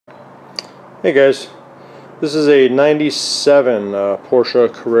Hey guys, this is a 97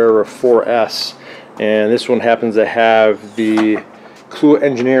 Porsche Carrera 4S, and this one happens to have the Clewett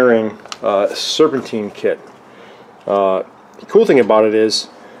Engineering Serpentine kit. The cool thing about it is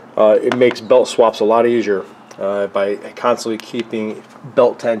it makes belt swaps a lot easier by constantly keeping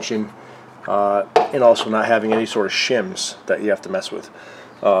belt tension and also not having any sort of shims that you have to mess with.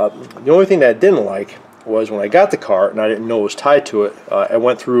 The only thing that I didn't like was when I got the car and I didn't know it was tied to it, I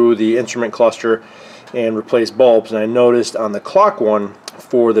went through the instrument cluster and replaced bulbs, and I noticed on the clock one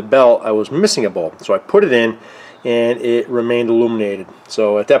for the belt I was missing a bulb. So I put it in and it remained illuminated.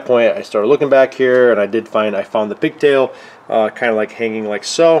 So at that point I started looking back here, and I found the pigtail kind of like hanging like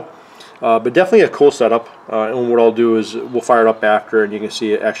so. But definitely a cool setup, and what I'll do is we'll fire it up after and you can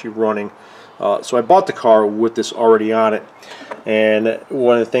see it actually running. So I bought the car with this already on it, and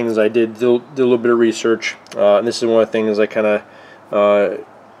one of the things I did a little bit of research, and this is one of the things I kind of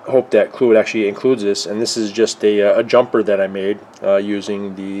hope that Clewett actually includes this, and this is just a jumper that I made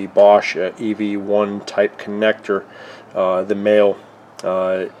using the Bosch EV1 type connector, the male,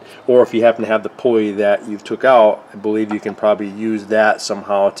 or if you happen to have the pulley that you took out, I believe you can probably use that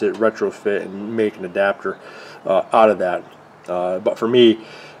somehow to retrofit and make an adapter out of that. But for me,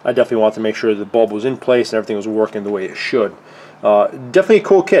 I definitely want to make sure the bulb was in place and everything was working the way it should. Definitely a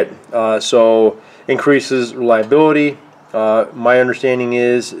cool kit. So increases reliability. My understanding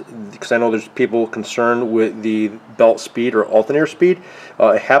is, because I know there's people concerned with the belt speed or alternator speed,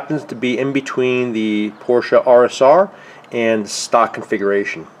 it happens to be in between the Porsche RSR and stock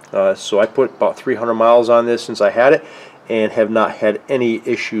configuration. So I put about 300 miles on this since I had it and have not had any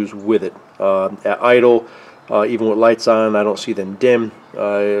issues with it. At idle, even with lights on, I don't see them dim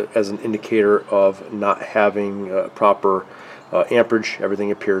as an indicator of not having proper amperage.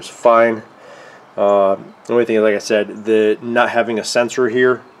 Everything appears fine. The only thing, like I said, the not having a sensor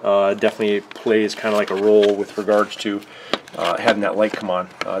here definitely plays kind of like a role with regards to having that light come on.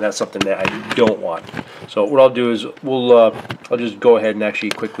 That's something that I don't want. So what I'll do is I'll just go ahead and actually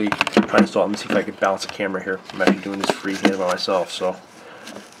quickly try to install it and see if I can balance the camera here. I'm actually doing this freehand by myself, so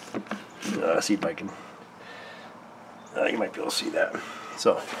see if I can. You might be able to see that.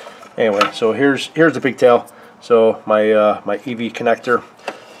 So anyway, so here's the pigtail. So my EV connector,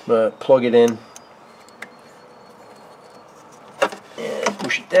 plug it in and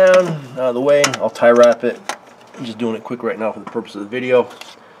push it down out of the way. I'll tie wrap it. I'm just doing it quick right now for the purpose of the video.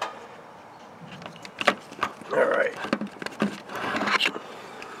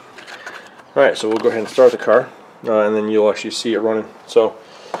 Alright, so we'll go ahead and start the car, and then you'll actually see it running. So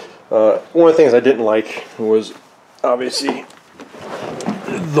one of the things I didn't like was obviously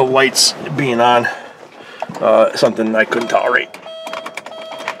the lights being on, something I couldn't tolerate.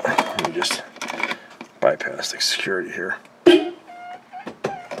 Let me just bypass the security here.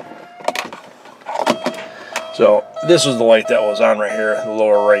 So this was the light that was on right here, the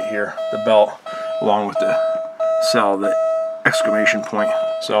lower right here, the belt, along with the cell, the exclamation point.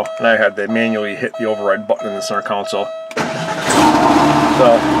 So, and I had to manually hit the override button in the center console.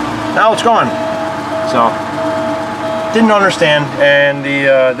 So now it's gone. So didn't understand, and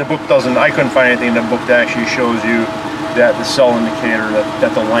the book doesn't. I couldn't find anything in the book that actually shows you that the cell indicator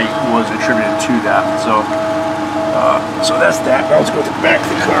that the light was attributed to that. So so that's that. Now let's go to the back of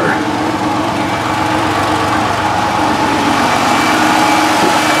the car.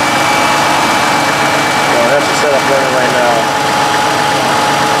 That's the setup running right now.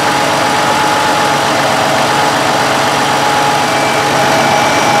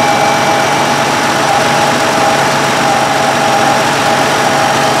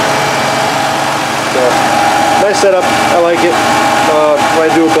 So, nice setup. I like it. When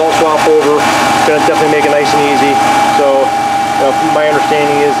I do a belt swap over, it's going to definitely make it nice and easy. So, my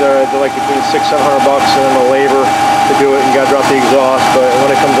understanding is they're like between $600 and $700 and then the labor to do it, and you got to drop the exhaust. But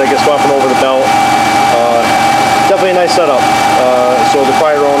when it comes to swapping over the belt, definitely a nice setup. So the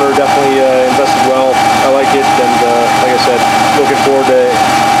prior owner definitely invested well. I like it, and like I said, looking forward to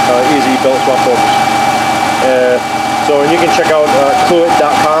easy belt swap overs. So and you can check out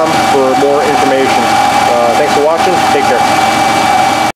Clewett.com for more information. Thanks for watching. Take care.